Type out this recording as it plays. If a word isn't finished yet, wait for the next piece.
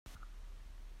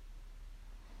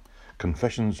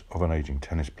Confessions of an Aging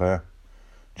Tennis Player,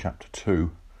 Chapter 2,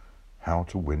 How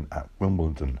to Win at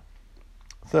Wimbledon.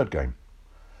 Third game.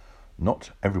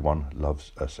 Not everyone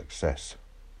loves a success.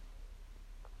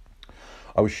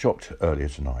 I was shocked earlier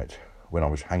tonight when I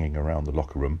was hanging around the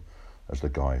locker room, as the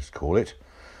guys call it,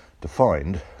 to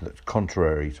find that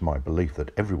contrary to my belief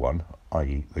that everyone,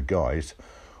 i.e. the guys,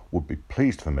 would be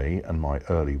pleased for me and my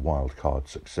early wildcard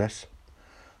success,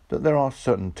 that there are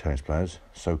certain tennis players,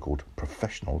 so-called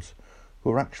professionals,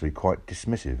 who are actually quite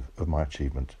dismissive of my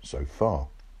achievement so far.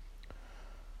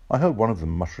 I heard one of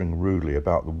them muttering rudely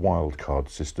about the wildcard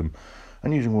system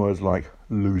and using words like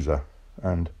loser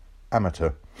and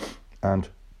amateur and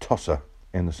tosser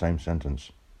in the same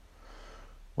sentence.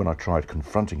 When I tried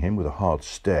confronting him with a hard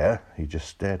stare, he just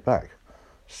stared back,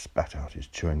 spat out his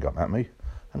chewing gum at me,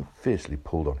 and fiercely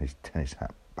pulled on his tennis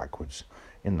hat backwards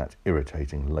in that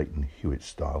irritating Leighton Hewitt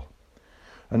style.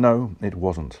 And no, it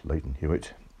wasn't Leighton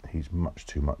Hewitt. He's much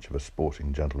too much of a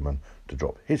sporting gentleman to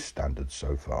drop his standards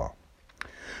so far.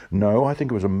 No, I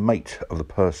think it was a mate of the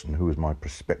person who was my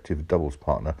prospective doubles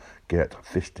partner, Gert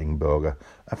Fistingberger,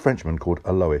 a Frenchman called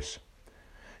Alois.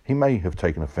 He may have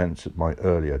taken offence at my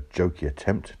earlier jokey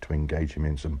attempt to engage him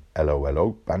in some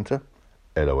LOLO banter.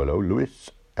 LOLO, Louis,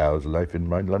 how's life in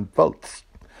Rhineland-Pfalz?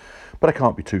 But I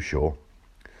can't be too sure.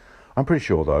 I'm pretty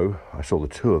sure, though, I saw the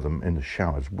two of them in the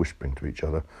showers whispering to each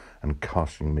other and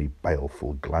casting me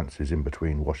baleful glances in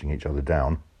between washing each other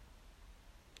down.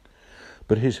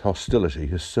 But his hostility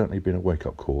has certainly been a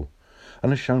wake-up call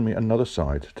and has shown me another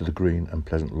side to the green and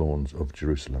pleasant lawns of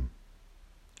Jerusalem.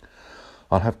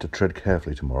 I'll have to tread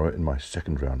carefully tomorrow in my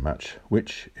second-round match,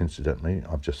 which, incidentally,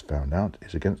 I've just found out,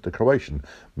 is against the Croatian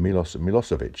Milos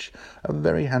Milosevic, a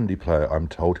very handy player, I'm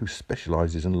told, who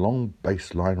specialises in long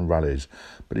baseline rallies,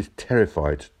 but is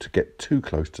terrified to get too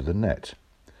close to the net.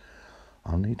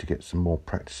 I'll need to get some more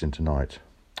practice in tonight.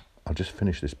 I'll just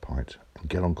finish this pint and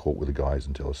get on court with the guys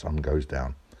until the sun goes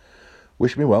down.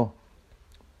 Wish me well.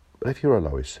 But if you're a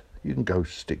Lois, you can go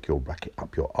stick your racket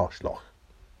up your arseloch.